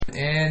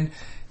And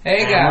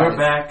hey And guys, we're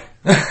back.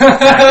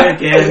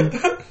 Back again.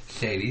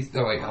 Shady's.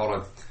 Oh wait, hold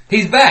on.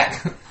 He's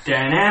back.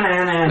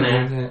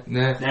 Da-na-na-na-na.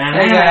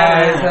 Hey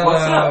guys, hello.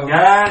 What's up,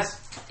 guys?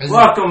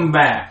 Welcome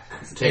back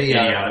to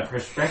Idiotic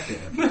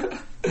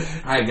Perspective.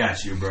 I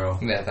got you, bro.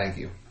 Yeah, thank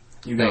you.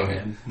 You go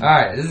ahead.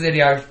 Alright, this is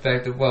Idiotic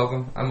Perspective.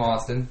 Welcome. I'm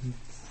Austin.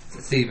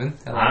 Steven.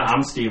 Hello.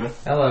 I'm Steven.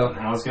 Hello.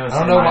 I was going to I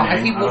say don't know my why.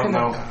 name. I keep looking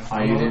don't know at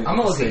how you did. I'm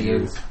gonna look at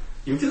you.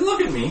 You can look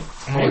at me.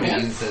 I'm gonna look at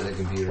you instead of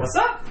the computer. What's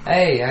up?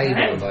 Hey, how you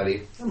Hey. doing,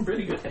 buddy? I'm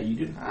pretty good. How you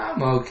doing?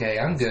 I'm okay.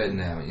 I'm good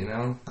now, you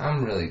know?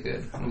 I'm really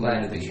good. I'm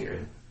glad to be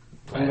here.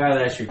 I'm glad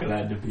that you're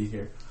glad to be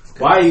here.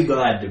 Why are you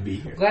glad to be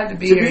here? Glad to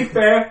be To here. be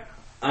fair,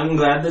 I'm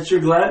glad that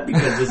you're glad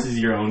because this is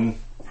your own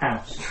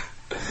house.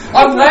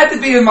 I'm glad to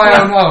be in my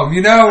own home,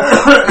 you know?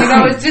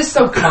 It's just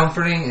so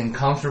comforting and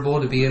comfortable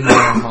to be in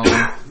my own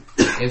home.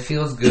 It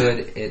feels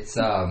good. It's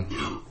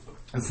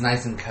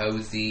nice and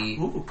cozy.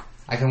 Ooh.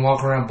 I can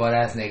walk around butt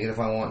ass naked if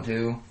I want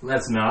to.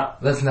 Let's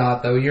not. Let's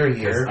not though. You're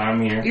here.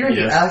 I'm here. You're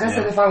here. Yes, Like I yeah.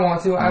 said, if I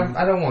want to,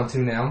 I don't want to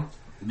now.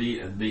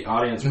 The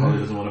audience probably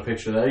doesn't want to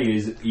picture that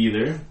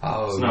either.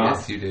 Oh, It's not.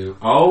 yes, you do.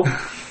 Oh,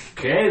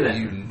 okay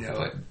then. You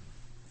know it.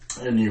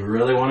 And you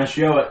really want to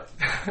show it.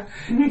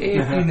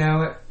 If you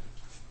know it,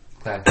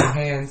 clap your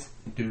hands.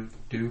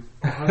 Do.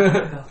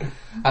 I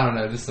don't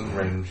know, just some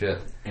random shit.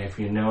 If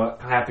you know it,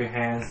 clap your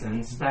hands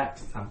and slap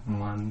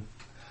someone.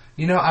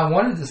 You know, I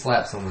wanted to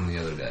slap someone the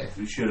other day.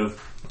 You should have.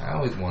 I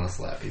always want to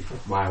slap people.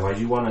 Why? Why'd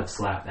you want to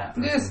slap that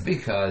person? Just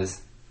because.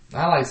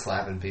 I like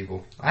slapping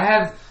people.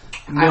 Why'd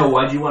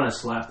you want to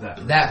slap that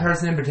person? that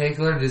person in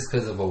particular just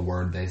because of a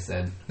word they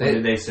said. What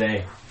did they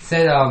say?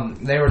 Said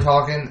they were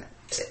talking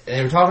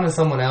to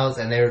someone else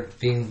and they were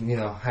being,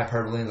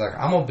 hyperbole, like,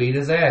 I'm gonna beat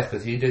his ass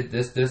because he did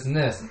this, this, and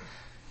this.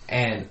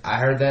 And I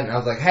heard that and I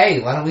was like, hey,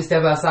 why don't we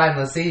step outside and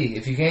let's see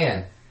if you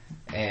can?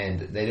 And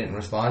they didn't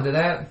respond to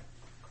that.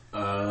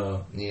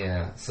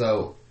 Yeah,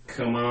 so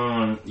Come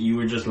on. You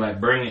were just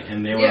like, bring it.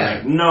 And they were Yeah.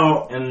 like,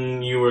 no.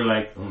 And you were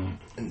like,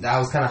 I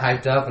was kind of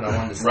hyped up and I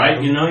wanted to slap Right?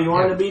 him. You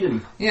wanted to beat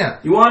him. Yeah.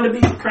 You wanted to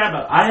beat the crap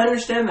out. I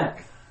understand that.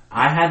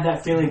 I had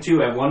that feeling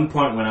too at one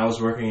point when I was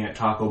working at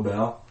Taco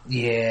Bell.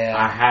 Yeah.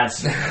 I had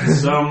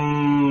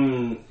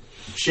some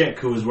chick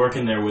who was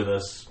working there with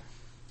us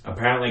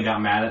apparently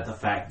got mad at the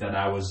fact that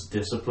I was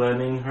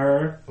disciplining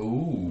her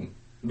Ooh.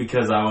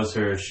 because I was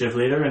her shift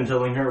leader and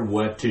telling her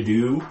what to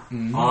do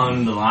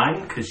on the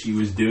line because she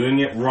was doing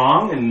it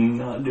wrong and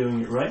not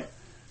doing it right.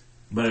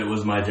 But it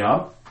was my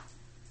job.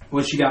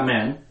 Well, she got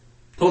mad,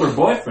 told her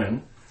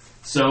boyfriend,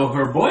 so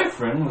her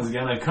boyfriend was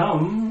going to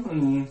come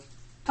and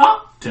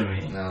talk to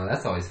me. No,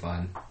 that's always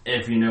fun.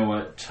 If you know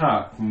what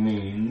talk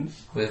means.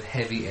 With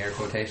heavy air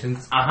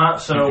quotations.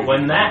 So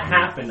when that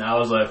happened, I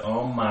was like,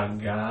 oh my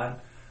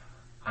god,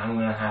 I'm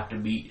going to have to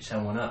beat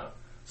someone up.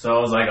 So I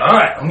was like,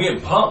 alright, I'm getting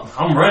pumped.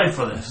 I'm ready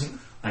for this.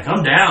 Like,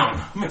 I'm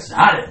down. I'm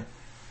excited.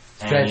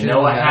 And you know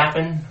what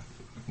happened?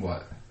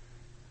 What?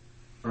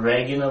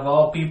 Reagan, of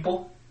all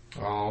people,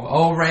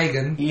 Oh,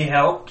 Reagan. he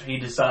helped. He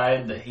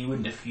decided that he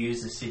would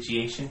diffuse the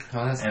situation.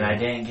 Oh, that's And good. I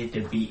didn't get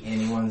to beat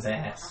anyone's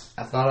ass.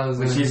 I thought I was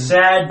Which going is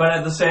sad, but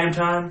at the same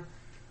time,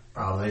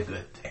 probably a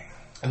good thing.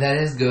 That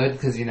is good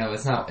because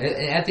it's not.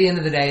 At the end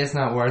of the day, it's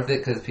not worth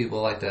it because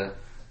people like to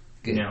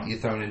get you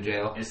thrown in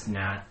jail. It's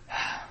not.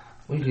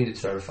 We need to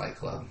start a fight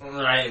club.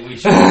 Right, we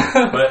should.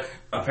 But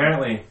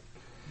apparently,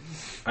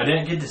 I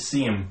didn't get to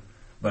see him.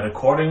 But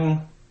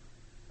according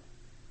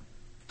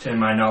to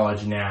my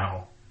knowledge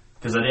now,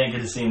 because I didn't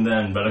get to see him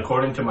then, but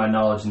according to my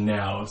knowledge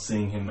now,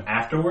 seeing him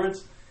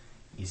afterwards,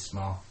 he's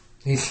small.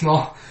 He's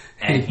small,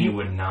 And he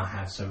would not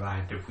have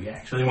survived if we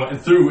actually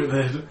went through with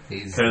it.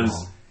 He's Because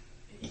small.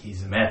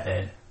 he's a meth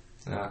head.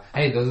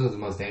 Hey, those are the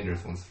most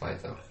dangerous ones to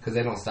fight though, because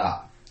they don't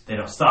stop. They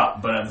don't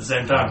stop, but at the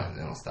same time,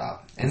 They don't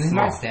stop, and they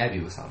Small. might stab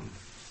you with something.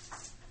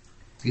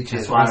 Get you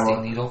That's a why I twisting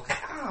won't- needle.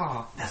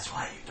 that's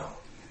why you don't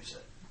use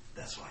it.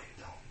 That's why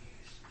you don't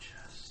use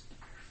just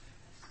your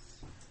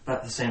fists. But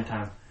at the same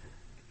time,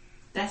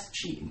 that's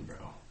cheating, bro.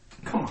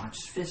 Come on,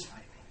 just fist fight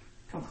me.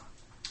 Come on.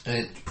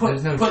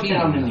 There's no put cheating.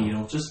 down the though.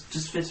 needle. Just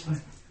fist fight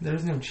me.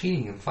 There's no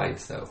cheating in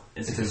fights though.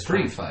 It's It's a a good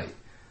street fight. fight.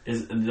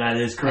 That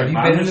is correct. Have you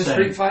But been I'm in a just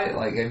street saying- fight?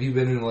 Like, have you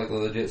been in like a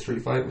legit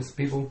street fight with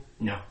people?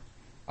 No.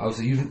 Oh,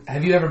 so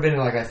have you ever been in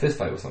like a fist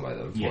fight with somebody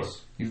though? Before?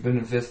 Yes. You've been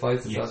in fist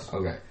fights and Yes. stuff.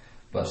 Okay,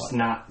 but It's like,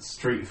 not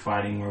street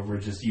fighting where we're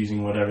just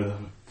using whatever the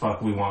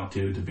fuck we want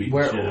to beat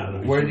where the shit out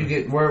of each where other. did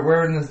you get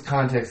where in the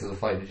context of the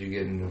fight did you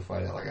get into a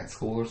fight at? Like at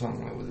school or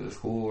something? Like, was it a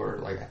school or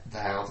like at the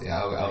house? Yeah,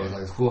 I was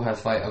like a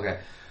schoolhouse fight. Okay,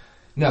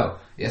 no,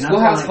 yeah, Nothing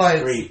schoolhouse like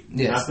fights. street.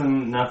 Yes,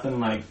 Nothing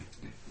like.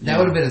 that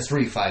would have been a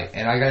street fight,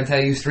 and I gotta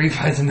tell you, street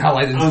fights are not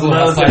like the I was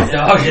schoolhouse about to fights, say,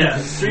 dog. yeah,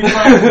 street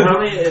fight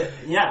probably.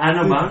 Yeah, I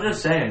know, but I'm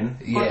just saying.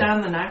 Put Yeah.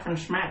 down the knife and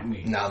smack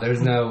me. No,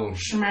 there's no.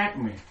 Smack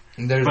me.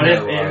 There's But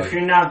no. if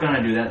you're not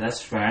gonna do that,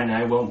 that's fine.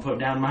 I won't put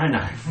down my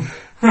knife.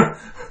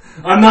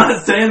 I'm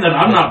not saying that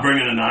I'm not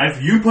bringing a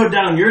knife. You put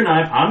down your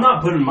knife. I'm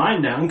not putting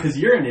mine down because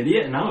you're an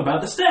idiot and I'm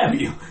about to stab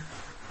you.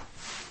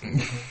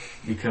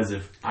 Because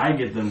if I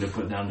get them to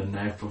put down the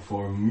knife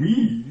before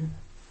me,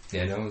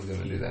 yeah, no one's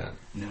gonna do that.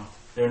 no.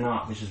 they're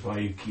not, which is why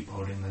you keep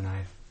holding the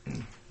knife.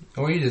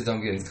 Or you just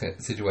don't get in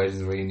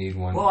situations where you need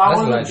one. Well, I That's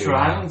what wasn't do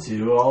trying now.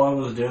 to. All I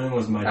was doing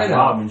was my I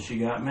job, know. and she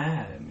got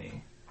mad at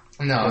me.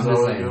 No, I I'm was just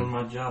always doing saying.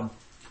 my job.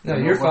 No, You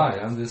know you're what? fine.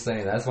 I'm just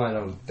saying. That's why I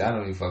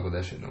don't even fuck with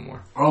that shit no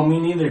more. Oh, me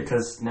neither,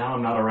 because now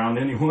I'm not around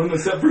anyone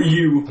except for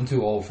you. I'm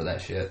too old for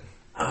that shit.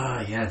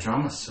 Yeah,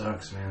 drama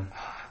sucks, man.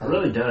 It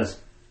really does.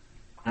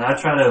 And I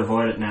try to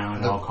avoid it now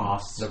at all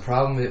costs. The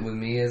problem with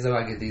me is though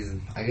I get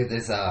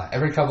this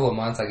every couple of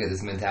months I get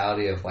this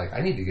mentality of like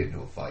I need to get into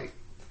a fight.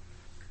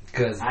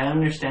 Because I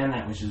understand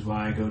that, which is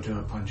why I go to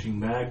a punching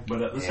bag,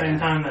 but at the same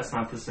time, that's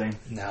not the same.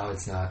 no,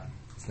 it's not.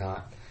 It's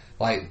not.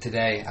 Like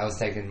today, I was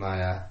taking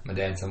my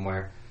dad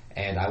somewhere,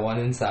 and I went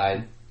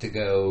inside to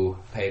go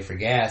pay for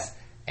gas,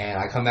 and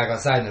I come back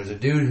outside, and there's a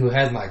dude who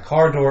has my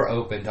car door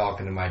open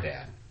talking to my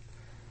dad.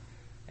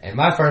 And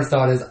my first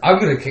thought is, I'm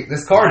gonna kick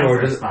this car My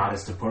door. first thought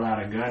is to pull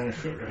out a gun and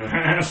shoot her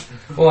ass.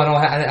 Well, I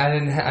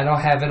don't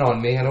have it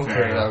on me. I don't Fair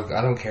carry. enough.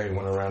 I don't carry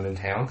one around in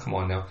town. Come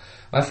on now.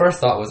 My first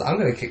thought was, I'm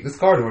gonna kick this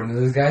car door into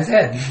this guy's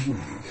head.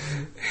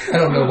 I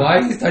don't know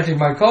why he's touching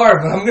my car,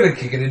 but I'm gonna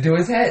kick it into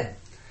his head.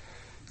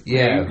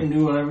 Yeah. You can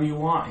do whatever you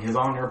want. He's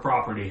on your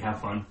property. Have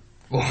fun.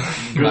 Well,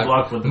 Good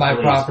luck with the my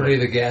police, property,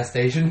 but- the gas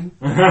station.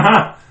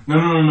 No,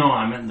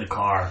 I meant the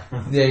car.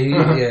 Yeah,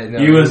 no.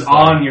 He was it's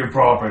fine. on your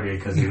property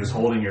because he was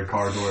holding your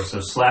car door. So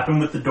slap him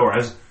with the door.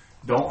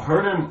 Don't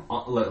hurt him.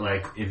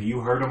 Like if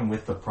you hurt him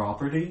with the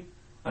property,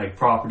 like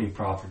property.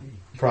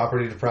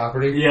 Property to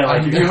property. Yeah,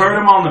 like if you hurt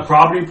him on the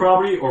property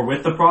or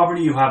with the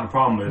property, you have a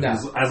problem with. No.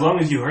 As long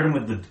as you hurt him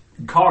with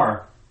the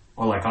car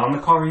or like on the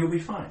car, you'll be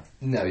fine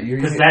No,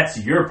 because that's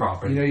your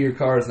property. You know, your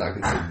car is not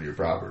considered your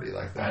property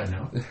like that. I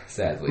know.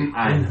 Sadly.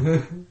 I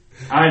know.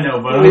 I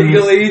know, but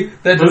Legally,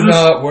 that does I'm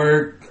just- not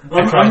work.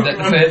 I tried that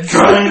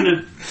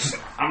defense.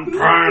 I'm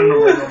trying to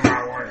wiggle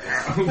my way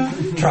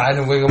out. Trying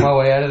to wiggle my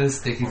way out of this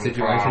sticky I'm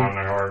situation. trying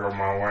to wiggle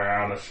my way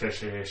out of the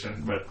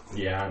situation. But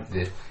yeah.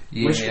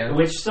 Yeah.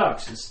 Which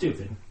sucks. It's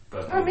stupid.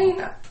 But I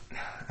mean,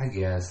 I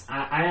guess.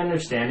 I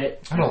understand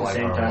it. I don't At the like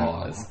same our time.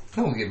 laws.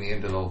 Don't get me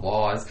into the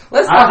laws.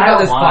 Let's I talk about don't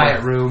this want quiet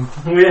it. room.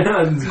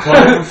 Let's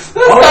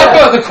talk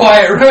About the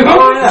quiet room.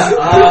 Oh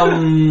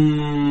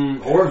yeah.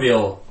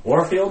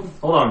 Orfield?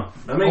 Hold on.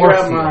 Let me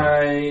grab Orfield.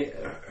 my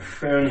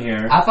phone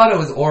here. I thought it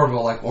was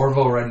Orville, like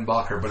Orville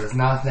Redenbacher, but it's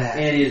not that.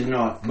 It is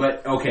not.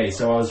 But okay,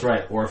 so I was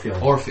right.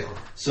 Orfield. Orfield.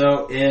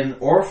 So in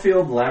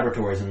Orfield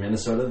Laboratories in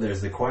Minnesota,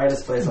 there's the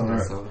quietest place on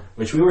earth, Minnesota.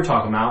 which we were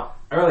talking about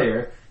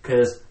earlier,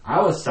 because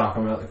I was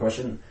talking about the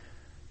question,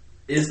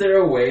 is there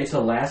a way to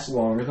last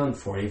longer than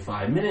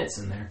 45 minutes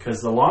in there?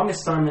 Because the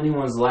longest time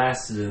anyone's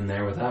lasted in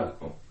there without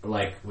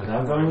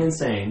going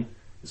insane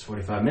is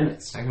 45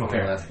 minutes. I can only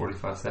last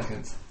 45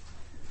 seconds.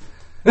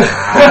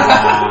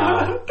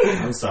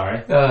 I'm sorry.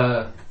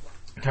 I'm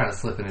trying to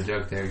slip in a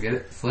joke there. Get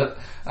it? Slip.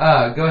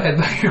 Go ahead,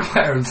 back your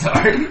choir. I'm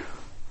sorry.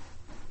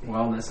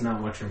 Well, that's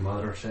not what your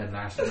mother said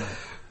last night.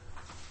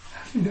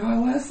 You know I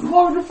lasted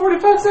longer than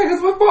 45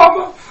 seconds with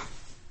Mama.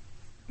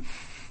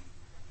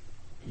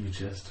 You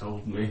just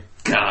told me.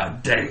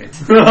 God dang it.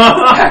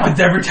 Happens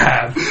every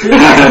time.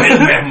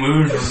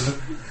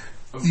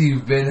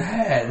 You've been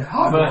had.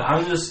 But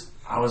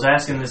I was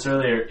asking this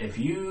earlier, if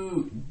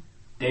you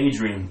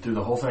daydream through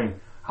the whole thing,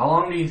 how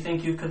long do you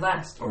think you could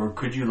last? Or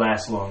could you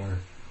last longer?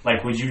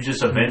 Like, would you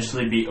just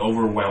eventually be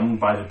overwhelmed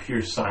by the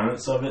pure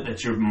silence of it,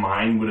 that your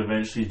mind would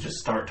eventually just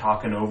start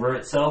talking over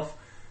itself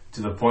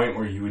to the point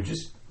where you would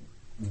just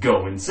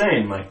go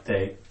insane, like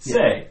they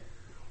say?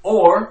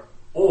 Or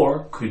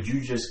could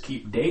you just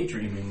keep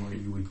daydreaming where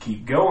you would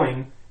keep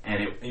going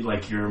and it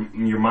like your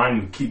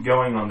mind would keep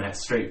going on that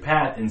straight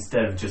path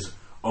instead of just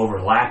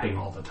overlapping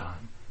all the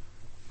time?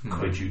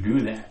 Could you do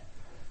that?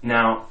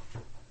 Now,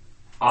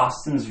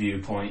 Austin's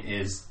viewpoint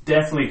is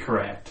definitely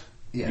correct.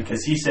 Yeah.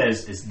 Because he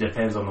says it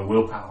depends on the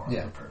willpower of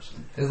the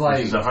person. It's like,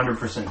 which is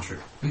 100% true.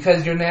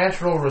 because your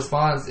natural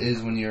response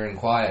is when you're in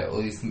quiet. At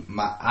least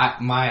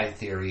my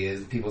theory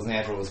is people's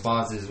natural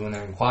response is when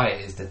they're in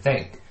quiet is to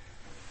think.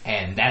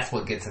 And that's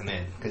what gets them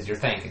in, because you're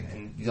thinking.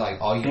 And you're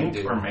like, all you can Think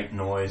do. or make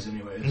noise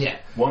anyways. Yeah.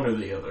 One or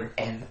the other.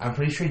 And I'm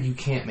pretty sure you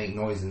can't make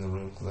noise in the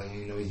room, because like,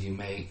 any noise you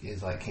make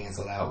is like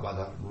canceled out by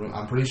the room.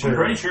 I'm pretty sure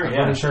like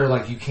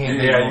you can't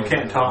make Yeah, noise you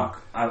can't in the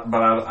talk.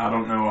 But I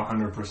don't know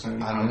 100%.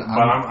 But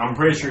I'm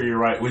pretty sure you're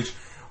right,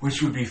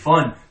 which would be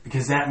fun,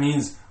 because that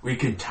means we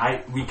could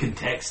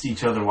text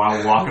each other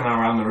while walking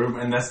around the room,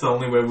 and that's the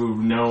only way we would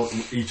know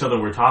each other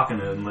were talking,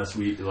 unless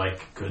we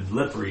like could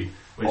lip read.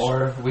 Which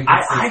Or we could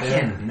I sit there.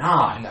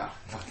 cannot No,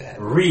 not that.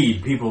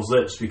 read people's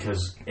lips,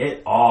 because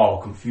it all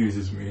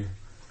confuses me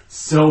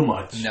so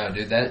much. No,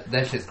 dude,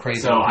 that shit's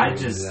crazy. So when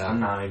people do that. I'm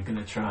not even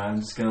gonna try. I'm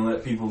just gonna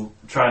let people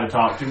try to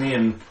talk to me,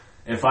 and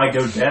if I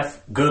go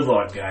deaf, good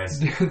luck, guys.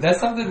 Dude,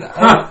 that's something.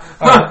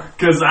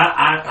 Because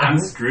I'm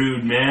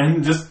screwed,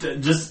 man.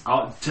 Just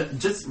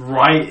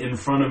write in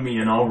front of me,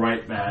 and I'll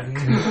write back.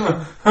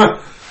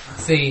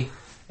 See,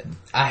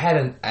 I had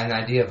an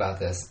idea about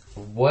this.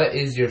 What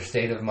is your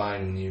state of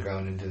mind when you're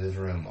going into this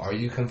room? Are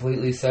you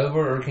completely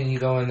sober, or can you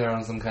go in there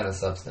on some kind of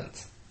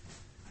substance?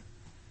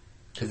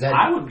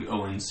 I would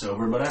go in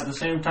sober, but at the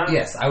same time...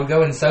 Yes, I would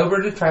go in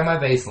sober to try my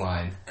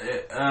baseline.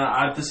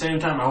 At the same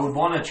time, I would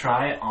want to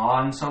try it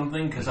on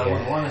something, because I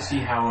would want to see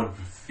how it would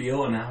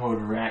feel and how it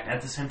would react.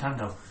 At the same time,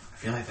 though, I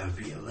feel like that would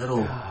be a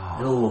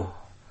little...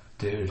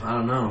 Dude, I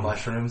don't know.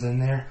 Mushrooms in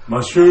there?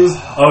 Mushrooms?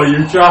 Oh,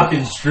 you're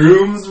talking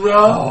shrooms, bro?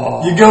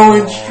 Oh, you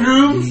going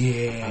shrooms?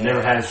 Yeah. I've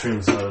never had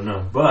shrooms, so I don't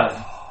know. But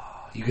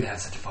you could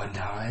have such a fun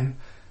time.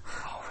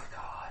 Oh my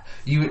god.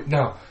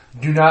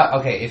 Do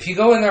not. Okay, if you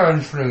go in there on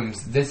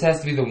shrooms, this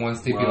has to be the one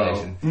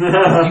stipulation.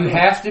 You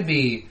have to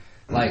be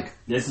like.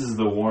 This is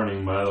the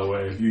warning, by the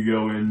way. If you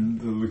go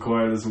into the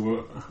quietest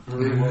room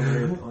on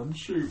earth on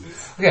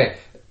shrooms. Okay.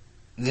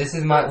 This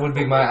would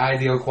be my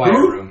ideal quiet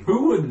room.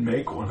 Who would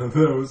make one of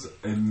those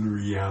in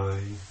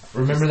reality?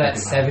 Remember that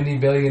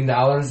 $70 billion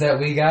that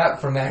we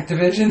got from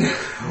Activision?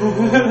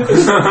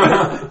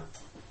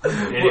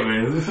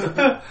 Anyways.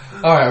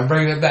 Alright, I'm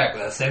bringing it back.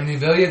 That $70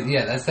 billion?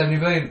 Yeah, that $70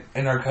 billion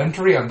in our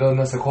country, I'm building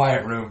us a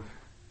quiet room.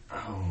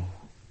 Oh,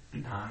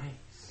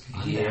 nice.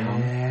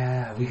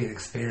 Yeah, we could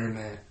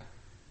experiment.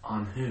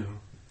 On who?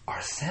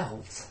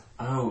 Ourselves.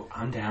 Oh,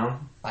 I'm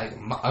down. Like,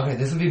 okay,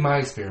 this would be my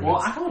experiment.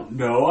 Well, I don't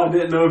know. I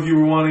didn't know if you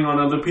were wanting on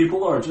other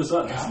people or just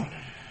us. No.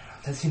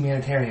 That's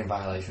humanitarian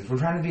violations. We're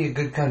trying to be a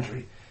good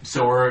country.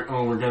 So we're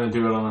going to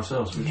do it on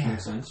ourselves, which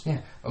makes sense. Yeah.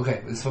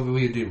 Okay, this is what we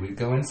would do. We'd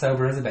go in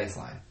sober as a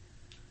baseline.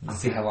 And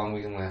see how long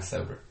we can last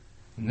sober.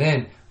 And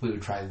then we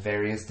would try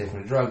various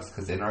different drugs,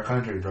 because in our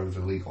country, drugs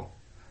are legal.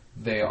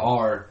 They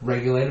are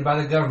regulated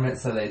by the government,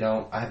 so they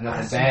don't have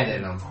nothing bad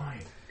in them.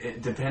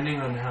 Depending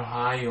on how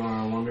high you are,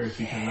 I wonder if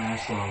you can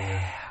last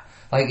longer.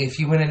 Like, if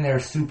you went in there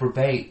super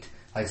baked,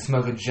 like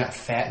smoke a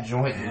fat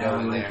joint and go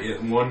in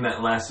there. One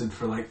that lasted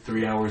for like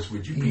 3 hours,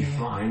 would you be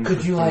fine for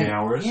 3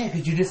 hours? Yeah,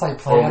 could you just like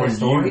play out a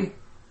story?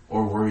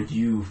 Or would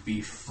you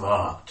be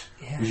fucked?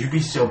 Yeah. Would you be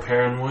so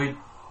paranoid?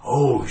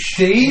 Oh,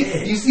 shit.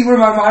 See? You see where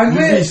my mind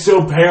went? You'd be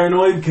so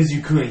paranoid because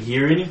you couldn't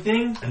hear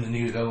anything? And then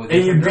you'd go with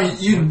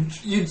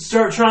you'd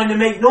start trying to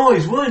make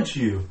noise, wouldn't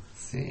you?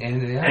 See,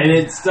 and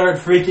it'd start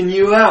freaking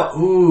you out.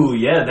 Ooh,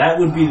 yeah, that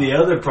would be the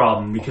other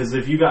problem, because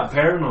if you got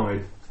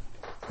paranoid...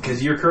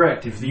 Because you're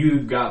correct. If you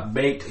got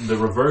baked, the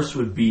reverse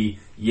would be,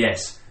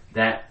 yes,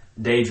 that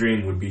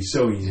daydream would be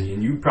so easy,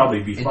 and you'd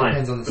probably be fine.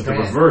 Depends on the but strand.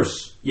 The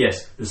reverse,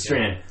 yes, the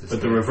strand. The but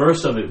strand. the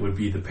reverse of it would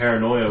be the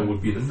paranoia,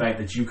 would be the fact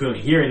that you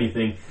couldn't hear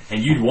anything,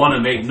 and you'd want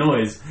to make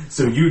noise,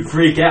 so you'd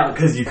freak out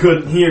because you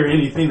couldn't hear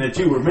anything that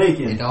you were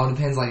making. It all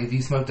depends, like, if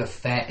you smoked a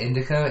fat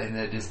indica and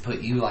it just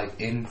put you, like,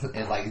 in,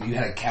 like, if you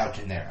had a couch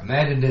in there.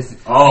 Imagine this,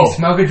 you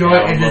smoke a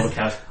joint and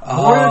just... I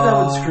wonder if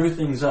that would screw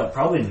things up.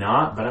 Probably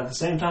not, but at the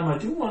same time, I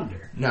do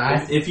wonder. No,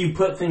 if you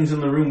put things in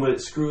the room, would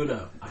it screw it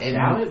up? I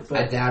doubt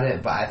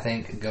it, but I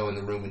think go in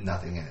the room with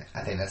nothing in it.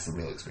 I think that's the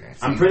real experience.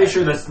 I'm pretty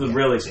sure that's the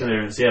real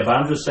experience, yeah, but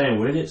I'm just saying,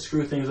 would it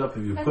screw things up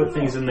if you put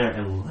things in there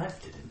and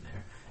left it in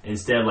there?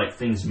 Instead of, like,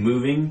 things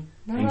moving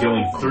and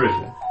going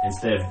through,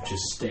 instead of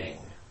just staying.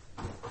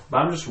 But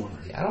I'm just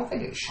wondering. Yeah, I don't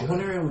think it should. I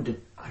wonder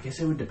I guess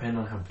it would depend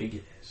on how big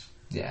it is.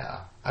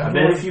 Yeah. I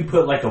bet if you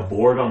put, like, a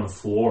board on the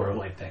floor,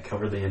 like, that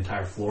covered the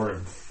entire floor, it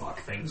would fuck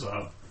things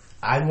up.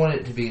 I'd want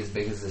it to be as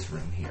big as this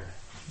room here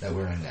that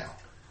we're in now.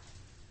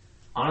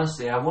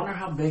 Honestly, I wonder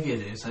how big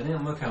it is. I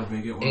didn't look how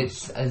big it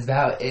was.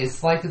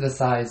 It's like the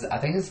size, I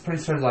think it's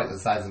pretty sort of like the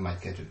size of my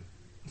kitchen.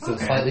 So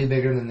slightly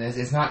bigger than this.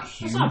 It's not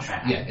huge. It's not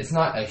bad. Yeah, it's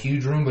not a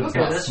huge room, but it's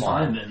not that's small.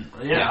 Fine then.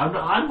 Yeah,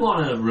 I'd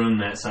want a room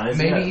that size.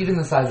 Maybe even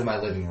the size of my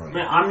living room.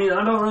 I mean,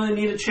 I don't really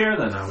need a chair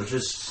then. I would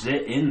just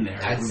sit in there.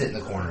 I'd sit in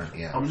the corner,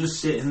 yeah. I would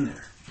just sit in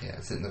there. Yeah,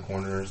 sit in the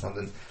corner or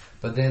something.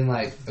 But then,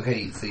 like,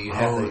 okay, so you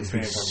have the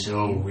experience. It'd be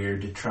so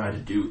weird to try to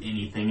do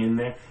anything in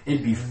there.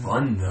 It'd be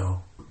fun,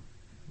 though,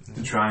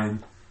 to try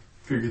and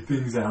figure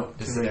things out.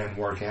 Just sit there and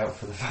work out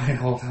for the fucking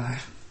whole time.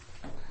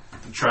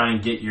 Try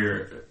and get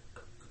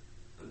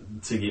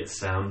to get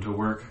sound to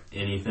work,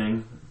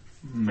 anything.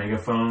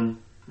 Megaphone,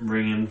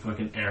 bring in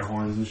fucking air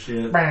horns and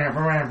shit.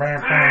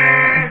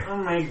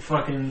 I'll make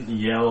fucking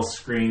yell,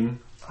 scream,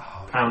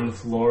 pound the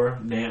floor,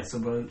 dance a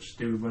bunch,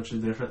 do a bunch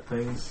of different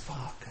things.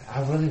 Fuck. I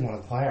really want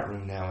a quiet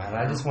room now, and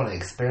I just want to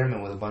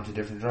experiment with a bunch of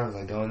different drugs,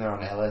 like go in there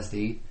on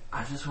LSD.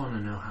 I just want to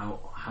know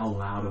how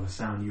loud of a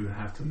sound you would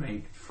have to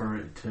make for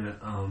it to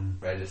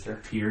register,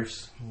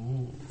 pierce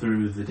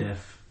through the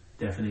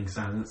deafening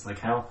silence. Like,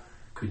 how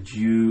could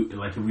you,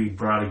 like, if we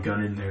brought a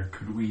gun in there,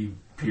 could we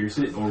pierce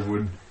it, or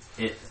would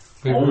it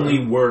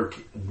only work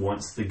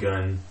once the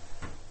gun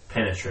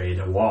penetrated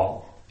a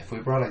wall? If we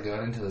brought a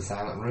gun into the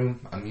silent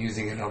room, I'm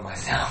using it on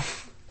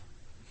myself.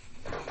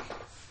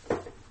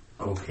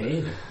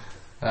 Okay.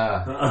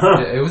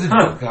 It was a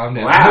joke. Calm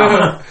down.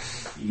 Wow.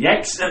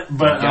 Yikes.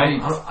 But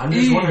I'm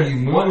just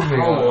wondering,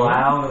 how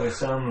loud a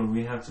sound would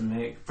we have to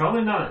make?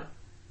 Probably not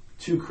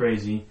too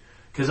crazy.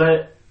 Because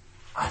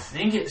I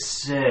think it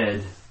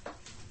said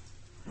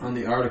on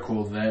the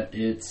article that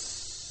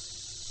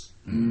it's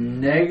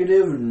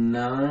negative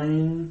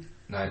 9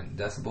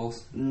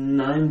 decibels?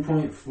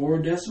 9.4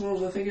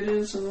 decibels, I think it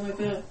is, something like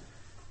that.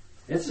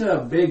 It's a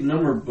big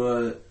number,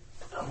 but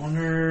I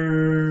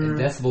wonder... And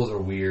decibels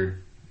are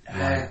weird.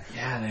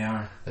 Yeah, they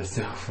are. They're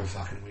super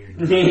fucking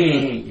weird.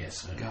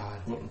 Yes.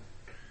 God.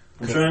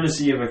 I'm trying to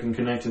see if I can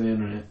connect to the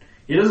internet.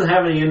 He doesn't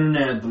have any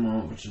internet at the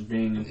moment, which is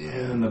being a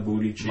pain in the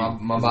booty cheek.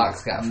 My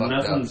box got fucked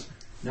up.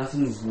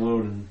 Nothing's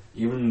loading,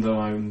 even though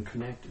I'm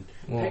connected.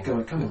 Well,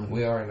 come on.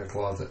 We are in a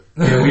closet.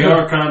 Yeah, we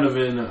are kind of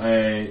in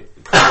a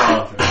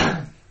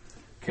closet.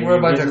 We're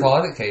a bunch of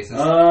closet cases.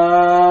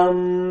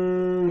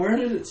 Where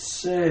did it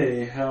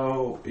say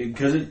how?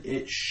 Because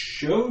it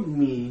showed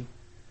me.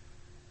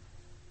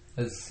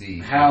 Let's see.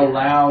 How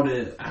loud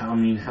it.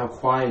 How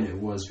quiet it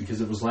was,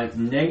 because it was like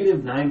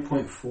negative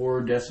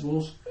 9.4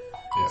 decibels.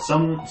 Yeah.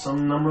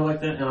 Some number like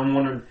that, and I'm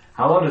wondering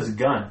how loud is a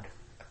gun?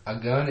 A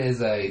gun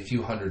is a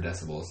few hundred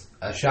decibels.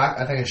 I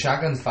think a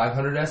shotgun's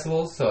 500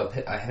 decibels. So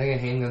I think a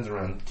handgun's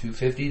around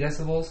 250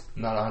 decibels.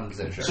 I'm not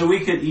 100% sure. So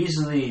we could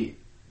easily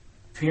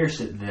pierce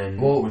it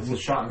then with the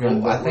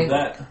shotgun. I think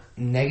that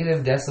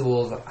negative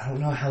decibels. I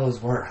don't know how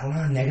those work. I don't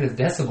know how negative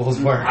decibels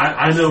work.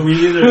 I know me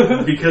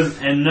either, because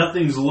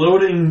nothing's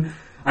loading.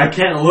 I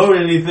can't load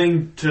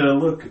anything to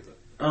look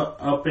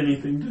up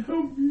anything to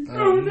help me.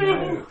 Oh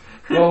no.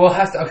 Well, we'll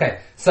have to. Okay,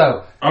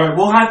 so all right,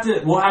 we'll have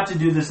to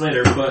do this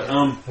later, but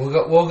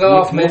we'll go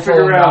off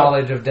mental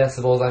knowledge of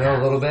decibels. I know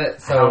a little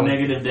bit. So how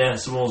negative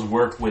decibels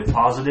work with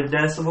positive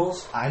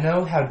decibels? I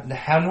know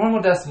how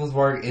normal decibels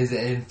work is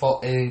it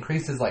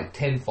increases like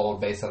tenfold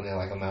based on the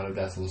amount of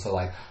decibels. So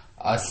like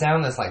a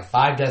sound that's like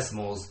 5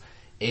 decibels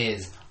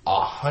is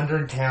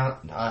 100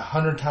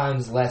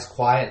 times less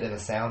quiet than a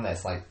sound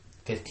that's like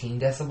 15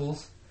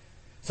 decibels.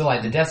 So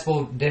like the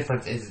decibel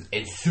difference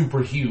it's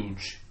super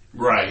huge.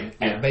 Right.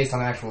 Yeah. Based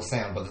on actual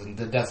sound, but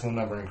the decibel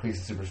number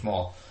increases super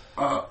small.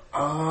 So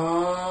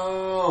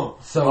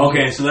so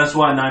that's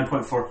why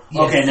 9.4.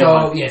 Yeah,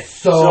 okay,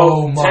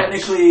 so much.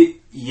 Technically,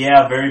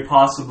 yeah, very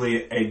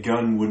possibly a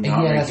gun would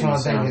not. Yeah, make that's what I'm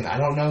sound. thinking. I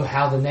don't know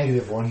how the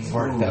negative ones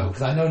work though,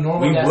 because I know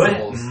normal we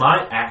decibels.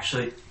 might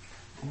actually.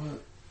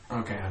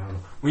 Okay, I don't know.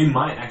 We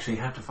might actually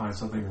have to find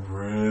something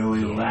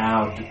really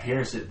loud to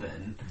pierce it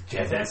then.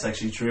 If that's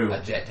actually true.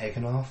 A jet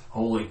taking off?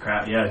 Holy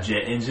crap! Yeah, a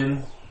jet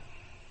engine.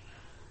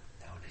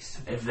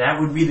 If that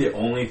would be the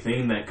only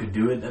thing that could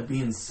do it, that'd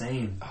be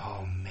insane.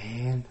 Oh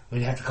man,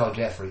 we'd have to call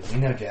Jeffrey. We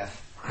know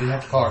Jeff. We'd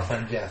have to call our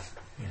friend Jeff.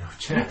 You know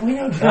Jeff. We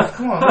know Jeff.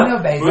 Come on, we know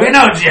Bezos. We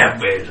know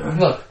Jeff Bezos.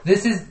 Look,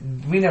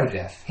 we know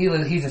Jeff.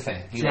 He's a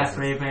fan.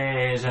 Jeffrey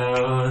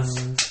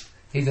Bezos.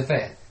 He's a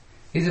fan.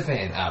 He's a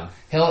fan.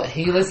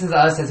 He listens to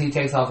us as he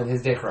takes off in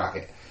his dick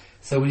rocket.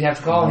 So we have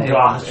to call him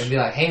and be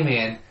like, "Hey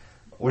man,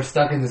 we're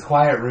stuck in this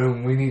quiet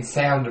room. We need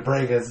sound to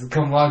break us.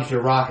 Come launch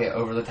your rocket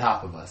over the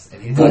top of us."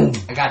 And he's like,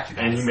 "I got you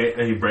guys."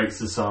 And he breaks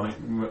the sonic.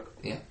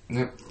 Yeah.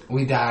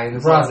 We die in the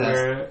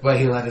process, but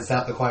he let us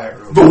out the quiet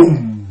room.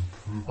 Boom.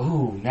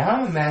 Ooh, now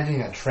I'm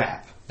imagining a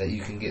trap that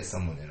you can get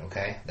someone in.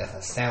 Okay, that's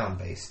a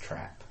sound-based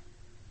trap.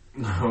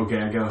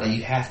 Okay, go ahead. That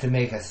you have to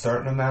make a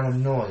certain amount of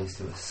noise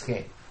to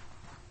escape.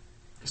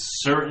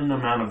 Certain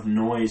amount of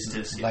noise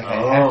to escape. Like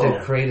I have to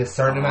create a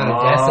certain amount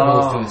of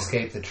decibels to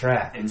escape the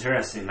trap.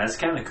 Interesting. That's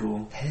kind of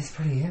cool. That is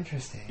pretty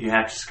interesting. You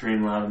have to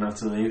scream loud enough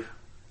to leave.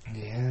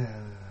 Yeah.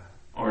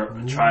 Or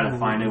try to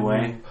find a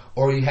way.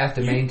 Or you have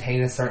to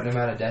maintain a certain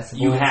amount of decibels.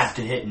 You have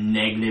to hit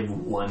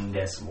 -1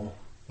 decibel.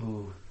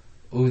 Ooh,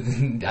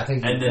 I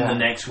think. And then the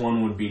next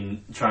one would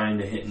be trying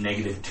to hit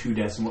 -2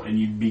 decibel, and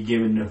you'd be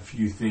given a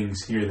few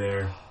things here,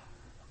 there.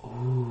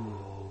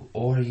 Ooh.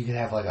 Or you could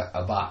have like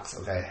a box,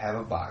 okay? Have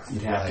a box.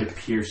 You'd have to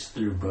pierce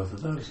through both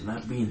of those, and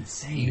that'd be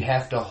insane. You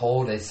have to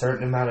hold a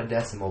certain amount of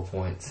decimal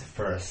points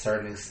for a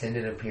certain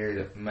extended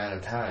amount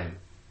of time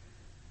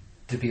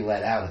to be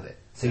let out of it.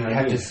 So you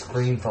have to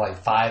scream for like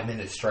 5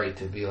 minutes straight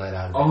to be let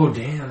out of it. Oh,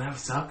 damn, that would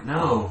suck. No.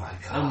 Oh, my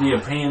God. That'd be a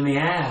pain in the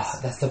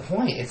ass. That's the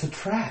point. It's a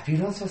trap.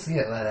 You're not supposed to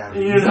get let out of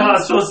it. You're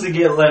not supposed to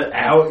get let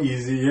out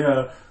easy,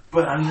 yeah.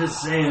 But I'm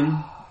just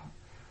saying.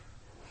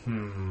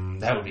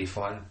 That would be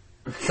fun.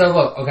 So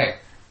look, okay.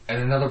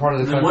 And another part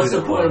of the country. What's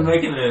the point of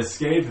making an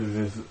escape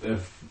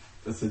if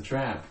it's a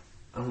trap?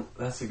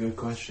 That's a good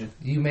question.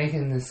 You make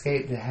an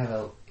escape to have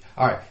a...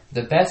 Alright,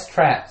 the best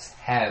traps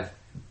have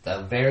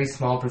a very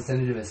small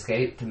percentage of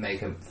escape to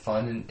make them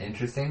fun and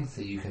interesting,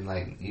 so you can,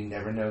 you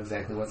never know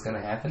exactly what's going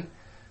to happen.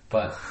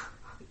 But,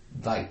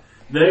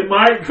 they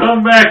might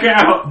come back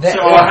out,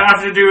 so I'll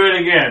have to do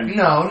it again.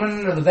 No.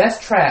 The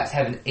best traps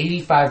have an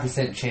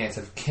 85% chance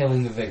of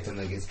killing the victim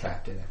that gets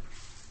trapped in it.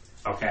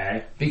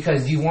 Okay.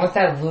 Because you want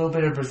that little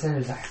bit of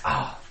percentage,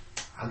 I'll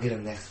get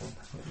him next one.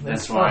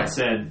 That's why I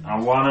said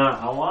I wanna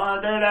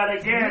do that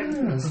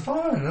again. It's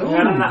fun.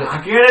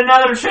 I get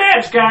another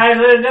chance, guys.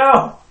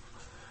 No.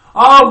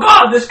 Oh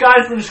God, this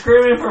guy's been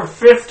screaming for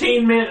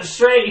 15 minutes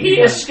straight.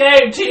 He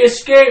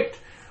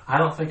escaped. I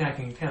don't think I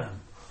can kill him.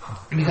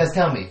 Because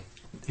tell me,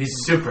 he's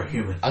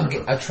superhuman.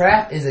 A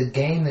trap is a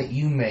game that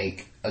you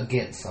make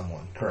against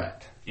someone,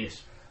 correct?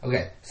 Yes.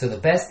 Okay, so the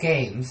best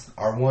games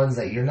are ones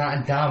that you're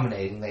not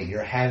dominating, that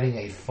you're having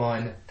a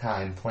fun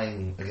time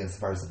playing against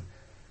the person.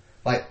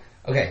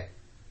 Okay,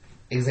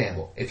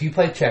 example. If you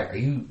play checkers,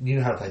 you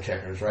know how to play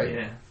checkers, right?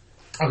 Yeah.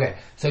 Okay,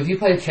 so if you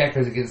play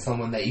checkers against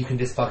someone that you can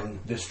just fucking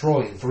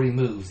destroy in 3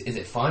 moves, is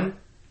it fun?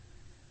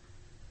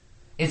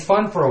 it's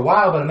fun for a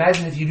while, but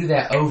imagine if you do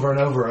that over and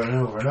over and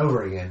over and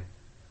over again.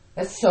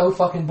 That's so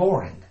fucking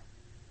boring.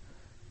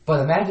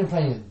 But imagine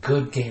playing a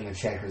good game of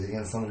checkers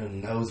against someone who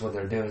knows what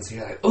they're doing. So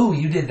you're like, ooh,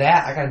 you did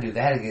that, I gotta do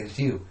that against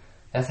you.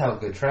 That's how a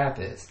good trap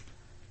is.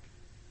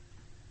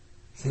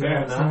 See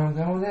where I'm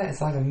going with that?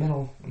 It's like a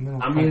middle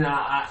I mean,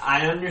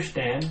 I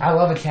understand. I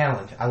love a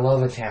challenge. I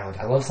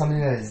love something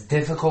that is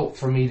difficult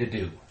for me to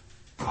do.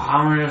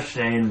 I'm just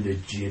saying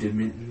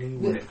legitimately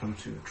when it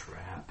comes to a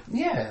trap.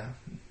 Yeah.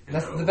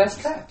 That's the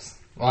best traps.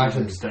 Well,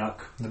 actually,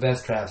 stuck. The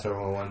best traps are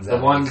the ones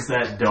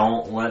that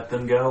don't let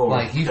them go. Or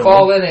like, you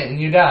fall in it and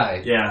you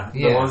die. Yeah.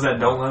 The ones that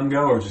don't let them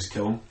go or just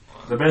kill them.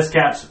 The best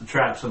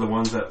traps are the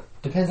ones that...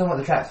 Depends on what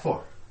the trap's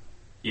for.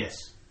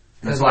 Yes.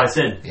 That's why I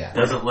said, yeah.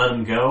 Doesn't let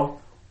them go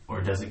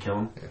or doesn't kill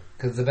them.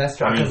 Because the best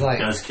trap...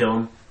 does kill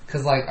them.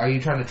 Because, like, are you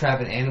trying to trap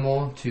an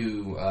animal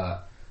to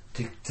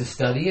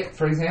study it,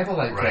 for example?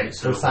 Like, right.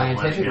 For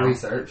scientific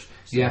research,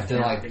 you have to,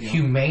 like,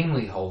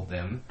 humanely hold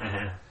them.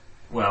 Uh-huh.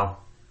 Well...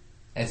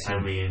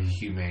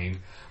 humane.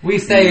 We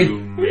say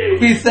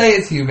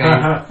it's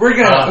humane. We're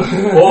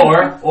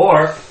gonna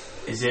or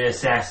is it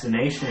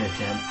assassination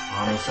attempt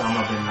on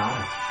Osama bin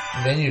Laden?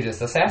 Then you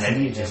just assassinate.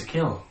 Then you just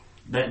kill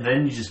him.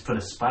 Then you just put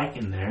a spike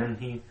in there, and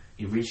he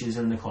reaches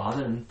in the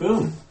closet, and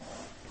boom!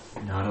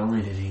 Not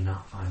only did he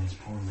not find his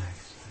porn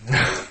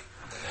magazine,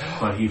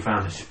 but he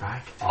found a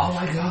spike. Oh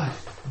my god!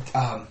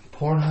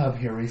 Pornhub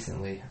here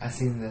recently. I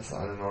seen this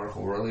on an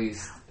article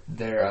released.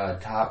 Their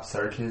top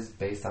searches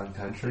based on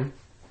country.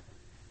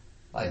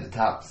 Like the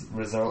top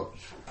result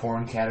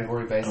porn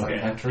category based on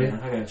country. Yeah,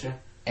 I gotcha.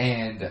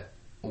 And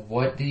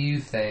what do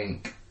you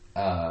think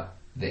the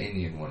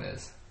Indian one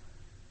is?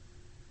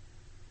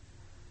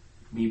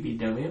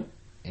 BBW?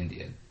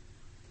 Indian.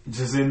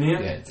 Just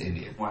Indian? Yeah, it's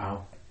Indian.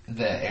 Wow.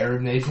 The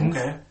Arab nations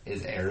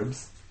is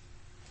Arabs.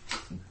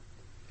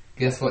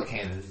 Guess what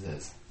Canada's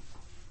is?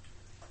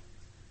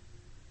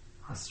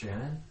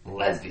 Australian?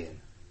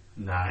 Lesbian.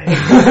 Nice.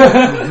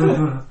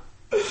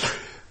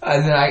 And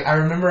then I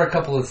remember a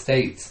couple of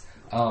states.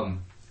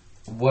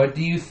 What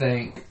do you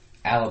think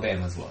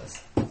Alabama's was?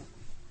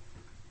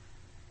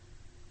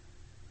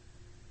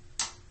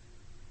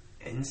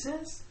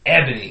 Incest?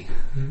 Ebony.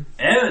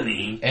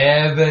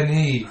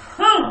 Ebony?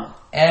 Huh.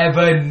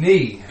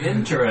 Ebony.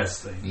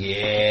 Interesting.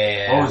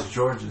 Yeah. What was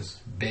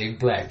George's? Big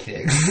black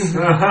chicks.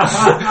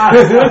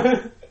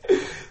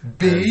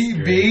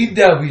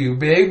 BBW.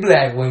 Big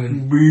black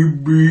women.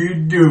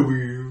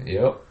 BBW.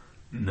 Yep.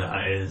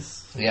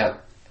 Nice.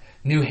 Yep.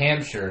 New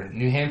Hampshire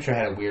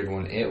had a weird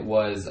one. It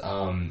was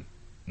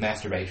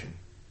masturbation.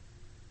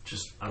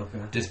 Just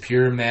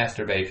pure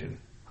masturbation.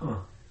 Huh.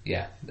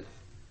 Yeah.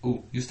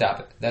 Ooh, you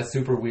stop it. That's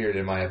super weird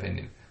in my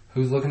opinion.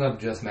 Who's looking up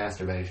just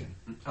masturbation?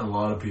 A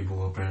lot of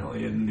people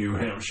apparently in New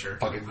Hampshire.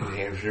 Fucking New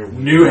Hampshire.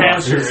 New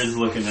Hampshire is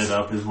looking it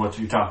up is what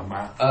you're talking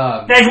about.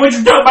 That's what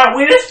you're talking about,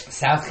 Witness?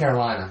 South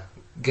Carolina.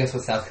 Guess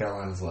what South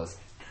Carolina's was?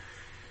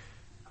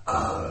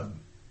 I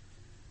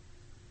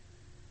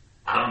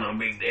don't know,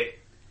 big dick.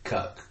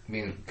 Cuck.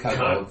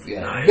 Cuckolds,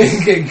 yeah.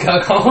 Nice. Getting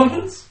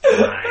cuckolds.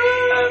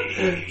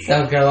 Nice.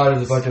 South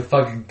Carolina's a bunch of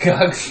fucking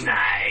cucks.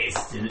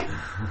 Nice.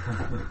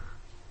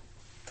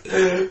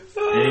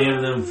 Any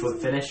of them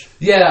foot fetish?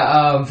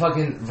 Yeah,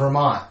 fucking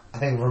Vermont. I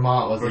think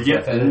Vermont was the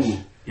foot fetish. Ooh,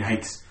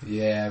 yikes.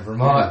 Yeah,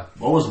 Vermont.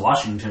 What was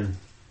Washington?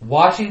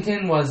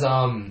 Washington was,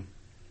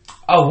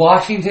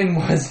 Washington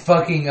was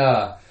fucking,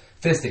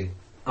 fisting.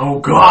 Oh,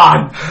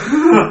 God!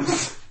 I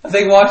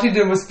think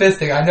Washington was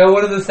fisting. I know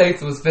one of the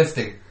states was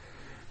fisting.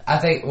 I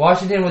think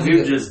Washington was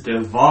You just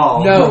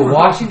devolved. No,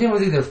 Washington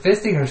was either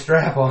fisting or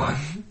strap-on.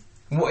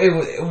 It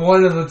was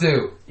one of the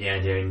two. Yeah, I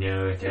don't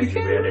know. It Dude,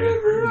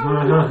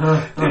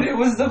 it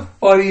was the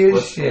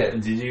funniest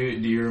shit. Do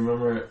you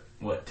remember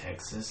what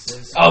Texas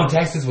is? Oh,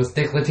 Texas was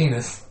Thick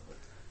Latinas.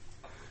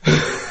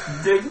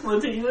 Thick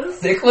Latinas?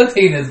 Thick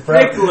Latinas, bro.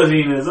 Thick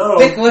Latinas, oh.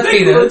 Thick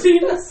Latinas.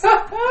 Thick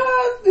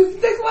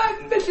Latinas. Thick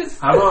Latin bitches.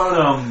 How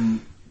about,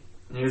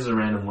 here's a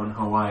random one,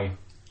 Hawaii.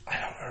 I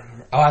don't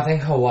remember. Oh, I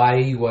think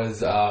Hawaii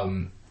was,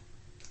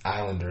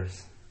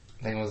 Islanders.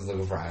 I think I was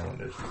looking for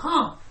Islanders.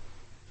 Huh.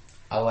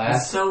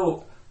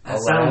 Alaska. That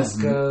sounds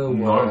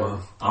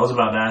normal. I was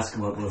about to ask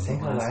what was I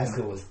think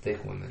Alaska was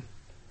thick women.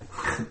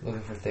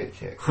 Looking for thick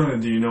chicks.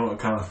 Do you know what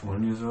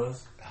California's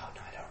was? Oh,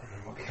 no, I don't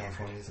remember what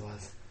California's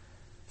was.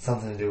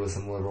 Something to do with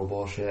some liberal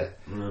bullshit.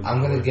 Mm-hmm.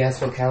 I'm going to guess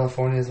what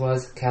California's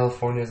was.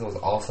 California's was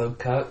also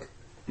cuck.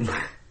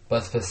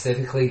 But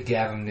specifically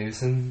Gavin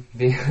Newsom.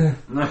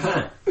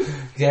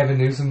 Gavin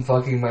Newsom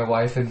fucking my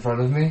wife in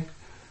front of me.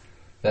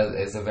 That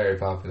is a very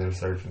popular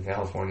search in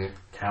California.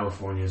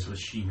 California's was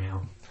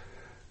she-male.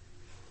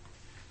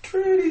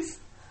 Trannies.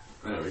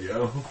 There we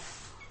go.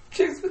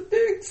 Chicks with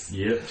dicks.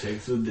 Yep,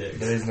 chicks with dicks.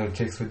 There is no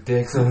chicks with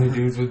dicks, only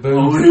dudes with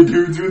boobs. Only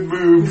dudes with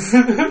boobs.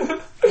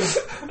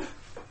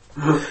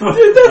 I've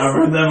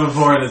heard that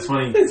before and it's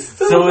funny.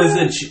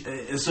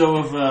 So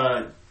if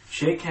a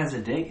chick has a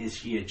dick, is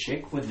she a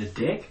chick with a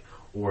dick?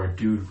 or a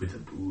dude with a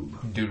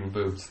boob? Dude with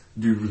boobs.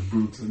 Dude with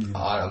boobs. Dude with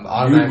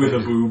Automatically. a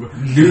boob.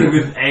 Dude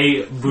with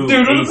a boob.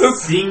 Dude with a a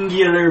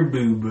singular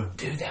boob.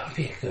 Dude, that would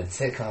be a good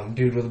sitcom.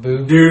 Dude with a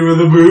boob. Dude with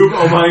a boob.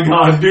 Oh my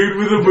god, dude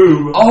with a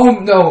boob. Oh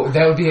no,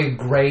 that would be a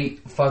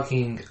great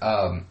fucking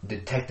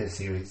detective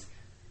series.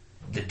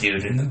 The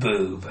Dude in the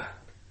Boob.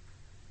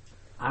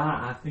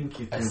 I think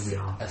you threw me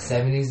off. A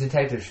 70s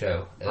detective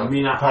show. I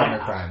mean, partner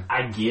crime.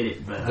 I get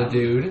it, but The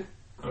dude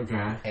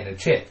okay. and a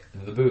chick,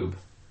 the boob.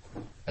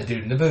 A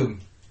dude in the boob.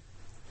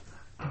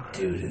 A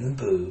dude in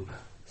the boob.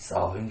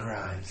 Solving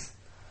crimes.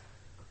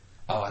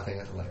 Oh, I think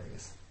that's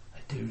hilarious.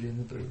 A dude in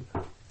the boob.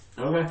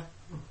 Okay.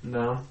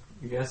 No,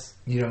 I guess.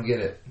 You don't get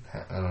it.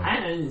 I don't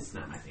know. It's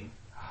not my thing.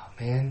 Oh,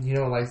 man, you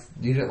don't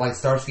like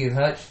Starsky and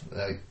Hutch?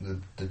 Like the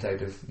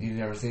detective. You've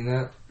never seen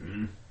that?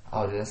 Mm.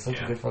 Oh, dude, that's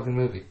such a good fucking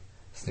movie.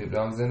 Snoop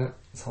Dogg's in it.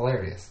 It's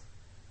hilarious.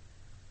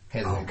 He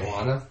has an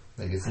iguana.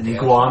 That gets An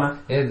iguana?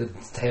 Yeah, the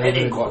tail of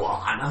an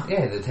iguana.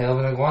 Yeah, the tail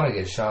of an iguana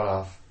gets shot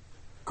off.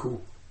 Cool.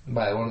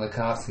 By one of the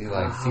cops. He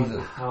like sees it.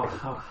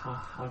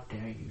 How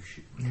dare you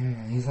shoot?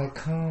 Yeah, he's like,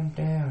 calm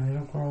down,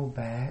 it'll grow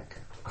back.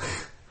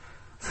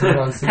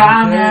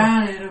 Calm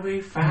down, it'll be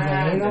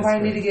fine. Ain't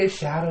nobody need to get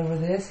shot over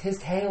this. His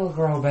tail will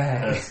grow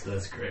back.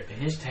 That's great.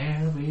 His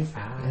tail will be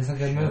fine. It's a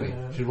good movie.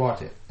 You should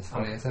watch it. It's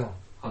funny as hell.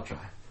 I'll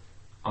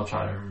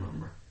try to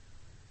remember.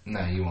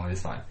 No, you won't.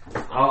 It's fine.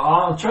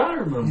 I'll try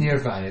to remember. You're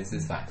fine.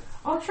 It's fine.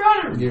 I'll try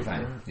to remember. You're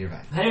fine. You're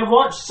fine. Hey, I've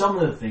watched some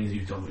of the things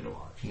you told me to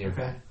watch. You're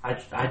fine.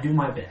 I do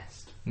my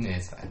best. Yeah,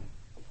 it's fine.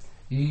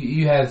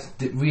 We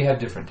have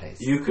different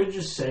tastes. You could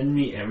just send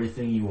me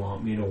everything you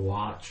want me to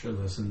watch or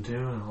listen to,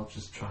 and I'll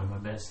just try my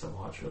best to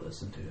watch or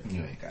listen to it.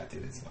 You ain't got to.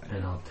 It's fine.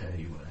 And I'll tell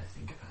you what I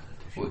think about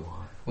it if you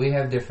want. We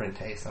have different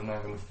tastes. I'm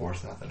not going to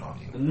force nothing on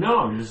you. No,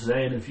 I'm just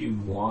saying if you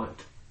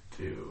want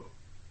to.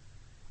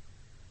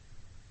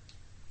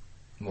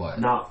 What?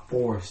 Not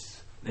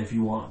force if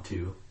you want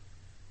to.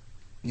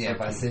 Yeah,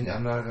 if I send,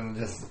 I'm not gonna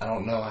just. I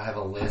don't know. I have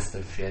a list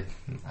of shit.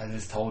 I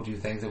just told you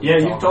things that we Yeah,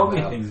 were you told me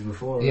about. things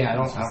before. Yeah, I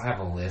don't have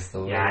a list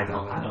though. Yeah, I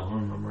don't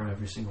remember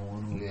every single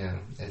one of them. Yeah,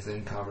 it's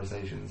in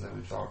conversations that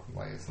we've talked.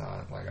 Like it's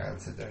not like I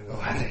would sit there and go,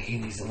 I think he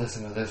needs to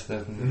listen to this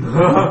stuff.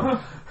 No,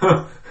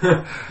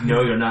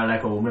 you're not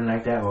like a woman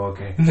like that. Oh,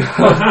 okay.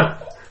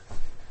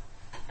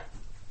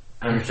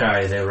 I'm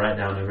sorry. They write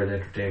down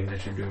everything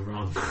that you do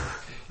wrong.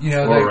 You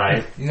know, or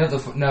right. You know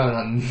no.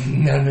 And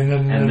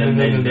then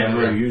they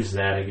never use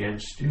that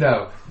against you.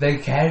 No, they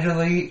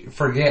casually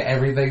forget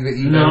everything that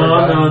you've No.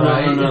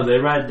 right. They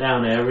write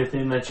down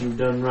everything that you've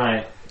done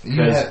right. You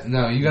got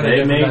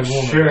They make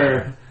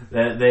sure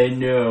that they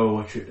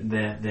know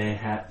that they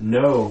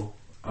know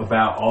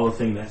about all the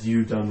things that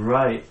you've done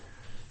right,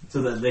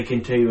 so that they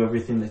can tell you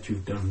everything that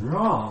you've done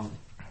wrong.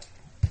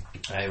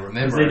 I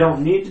remember. Because they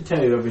don't need to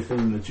tell you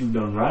everything that you've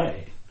done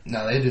right.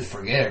 No, they just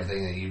forget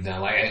everything that you've done.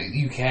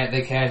 Like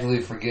they casually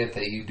forget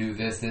that you do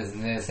this,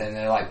 and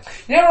they're like,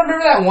 you know,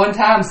 remember that one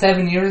time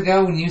 7 years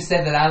ago when you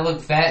said that I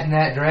looked fat in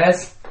that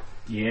dress?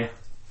 Yeah,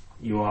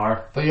 you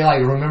are. But you're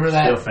like, remember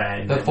that? Still fat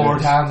in the that 4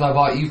 dress. times I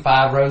bought you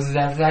 5 roses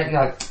after that? You're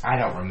like, I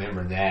don't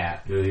remember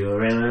that. Do you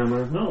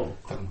remember? No.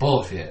 Fucking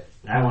bullshit.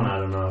 That one I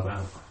don't know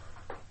about.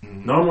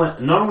 Mm-hmm.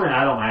 Normally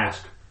I don't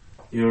ask.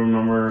 You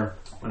remember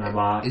when I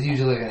bought? It's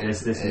usually like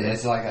this, it's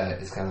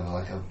kind of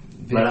like a.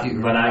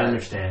 But I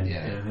understand.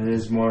 Yeah. It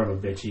is more of a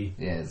bitchy.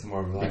 Yeah, it's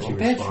more of like, bitchy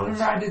bitch, response.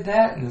 remember I did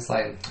that? And it's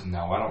like,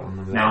 no, I don't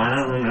remember that. No, I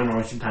don't remember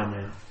what you're talking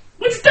about.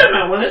 What you talking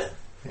about, Willis?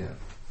 Yeah.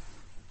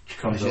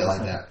 Comes Shit up like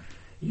with that.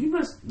 You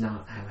must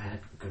not have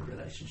had good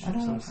relationships. I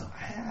don't.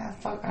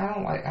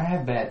 I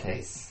have bad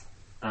taste.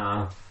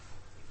 Yeah.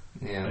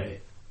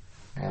 Wait.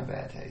 I have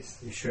bad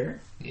taste. You sure?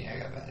 Yeah, I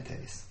got bad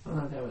taste.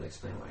 Well, that would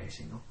explain why you're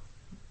single.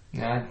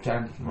 Yeah,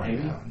 I'm right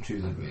Maybe. now. I'm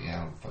choosing to be. I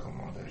don't fucking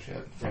want that shit.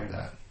 Fuck Fair.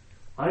 that.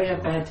 Why do you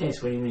have bad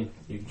taste? What do you mean?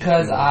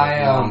 Because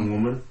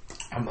woman.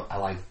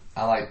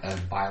 I like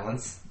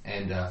violence,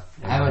 and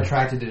I'm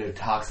attracted to the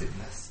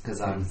toxicness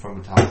because I'm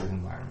from a toxic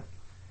environment.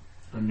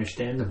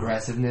 Understand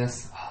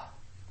Aggressiveness,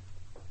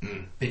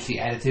 bitchy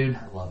attitude.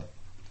 I love it.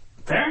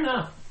 Fair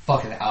enough.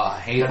 Fucking, I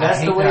hate. That's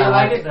I hate the way that you I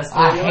like like it? That's the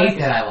I way you hate like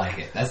that I like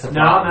it. That's the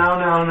No,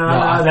 problem.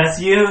 no.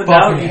 That's you. No,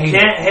 fucking you hate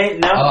can't hate.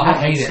 No, Oh, I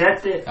hate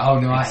accept it. Oh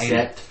no, I hate it.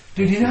 Accept.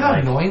 Dude, you know how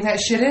Like- annoying that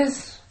shit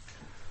is?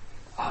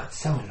 Oh, it's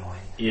so annoying.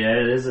 Yeah,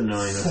 it is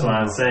annoying. That's So what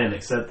I'm annoying. saying.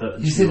 Except that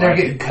You sit there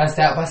getting cussed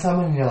out by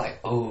someone, and you're like,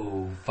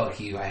 "Oh, fuck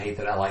you! I hate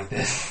that I like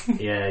this."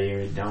 Yeah,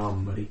 you're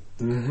dumb, buddy.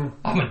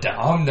 I'm a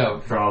dumb. No,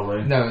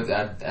 Probably. no,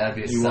 I'd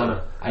be a You sub.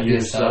 wanna- I'd you be a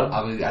a sub.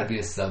 sub? I'd be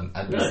a sub.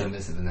 I'd be Really?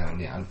 submissive in that one.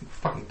 Yeah, I'm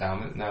fucking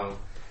dumb. No,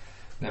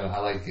 I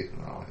like it.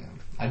 Oh, yeah.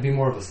 I'd be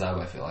more of a sub.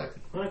 I feel like.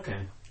 Okay.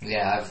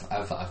 Yeah,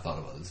 I've thought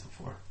about this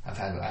before. I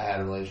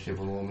had a relationship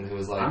with a woman who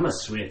was like, I'm a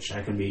switch.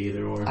 I can be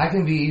either or. I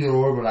can be either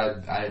or,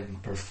 but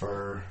I'd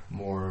prefer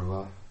more of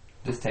a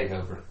just take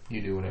over.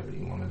 You do whatever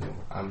you want to do.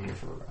 I'm here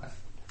for the ride.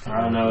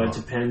 I don't know. It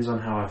depends on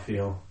how I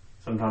feel.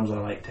 Sometimes I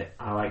like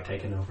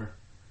taking over.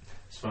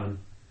 It's fun.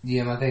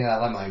 Yeah, my thing, I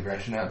let my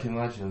aggression out too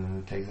much, and then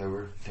it takes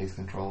over, takes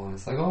control, and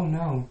it's like, oh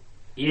no.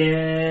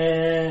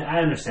 Yeah,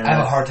 I understand. I have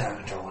that. a hard time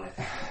controlling it.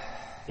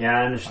 Yeah, I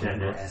I'm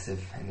understand an it.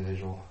 aggressive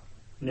individual.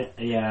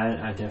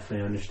 Yeah, I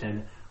definitely understand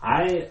it.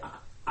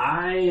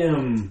 I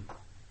am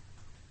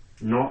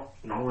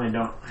normally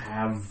don't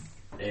have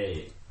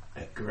a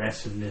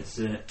aggressiveness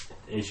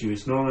issue.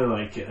 It's normally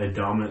like a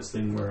dominance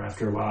thing where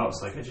after a while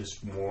it's like I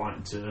just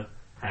want to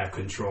have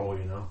control,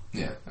 you know?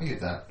 Yeah, I get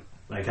that.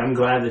 Like, I'm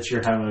glad that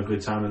you're having a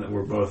good time and that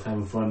we're both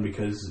having fun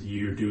because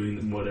you're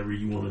doing whatever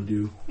you want to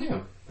do.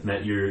 Yeah. And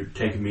that you're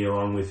taking me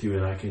along with you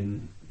and I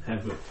can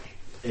have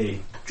a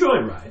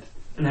joyride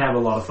and have a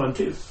lot of fun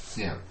too.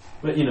 Yeah.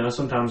 But, you know,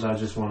 sometimes I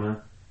just want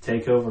to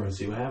take over and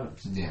see what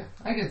happens. Yeah,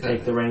 I get that.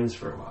 Take the reins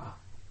for a while.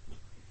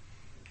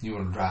 You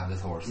want to drive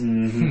this horse.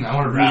 Mm-hmm. I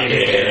want to drive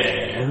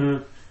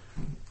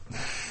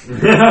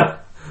this Yeah.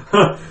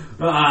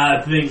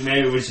 I think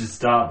maybe we should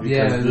stop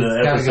because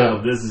the episode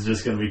of this is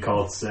just going to be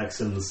called Sex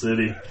in the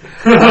City.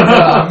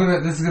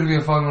 This is going to be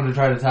a fun one to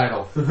try to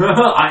title.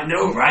 I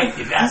know, right?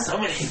 You got so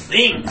many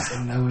things. I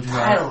don't know which one.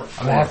 Title it.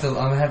 I'm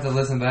gonna have to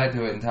listen back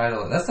to it and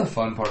title it. That's the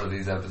fun part of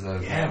these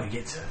episodes. Yeah,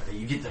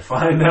 you get to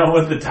find out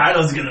what the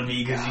title's going to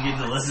be because you get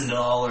to listen to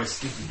all our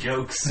stupid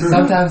jokes.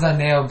 Sometimes I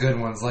nail good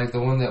ones, like the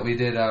one that we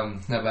did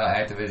about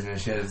Activision and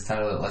shit. It's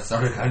titled "Let's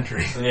Start a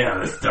Country." Yeah,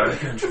 let's start a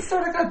country. Let's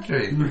start a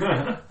country.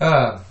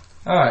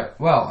 Alright,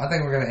 well, I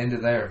think we're going to end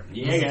it there.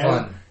 Yeah, this guys. is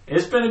fun.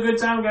 It's been a good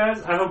time,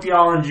 guys. I hope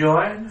y'all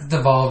enjoyed. It's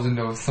devolved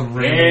into some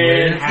random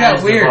weird. It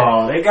got weird.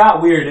 It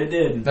got weird, it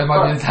did. That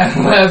might be the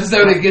title of the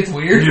episode. It gets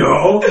weird.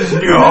 No,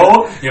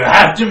 you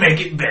have to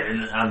make it better.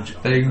 I'm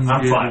joking. Things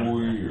I'm get fine.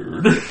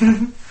 weird.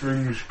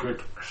 Things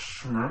get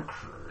smack.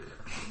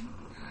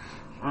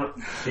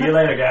 See you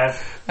later,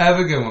 guys. Have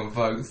a good one,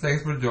 folks.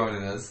 Thanks for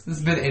joining us. This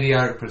has been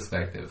Idiotic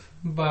Perspective.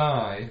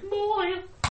 Bye. Bye.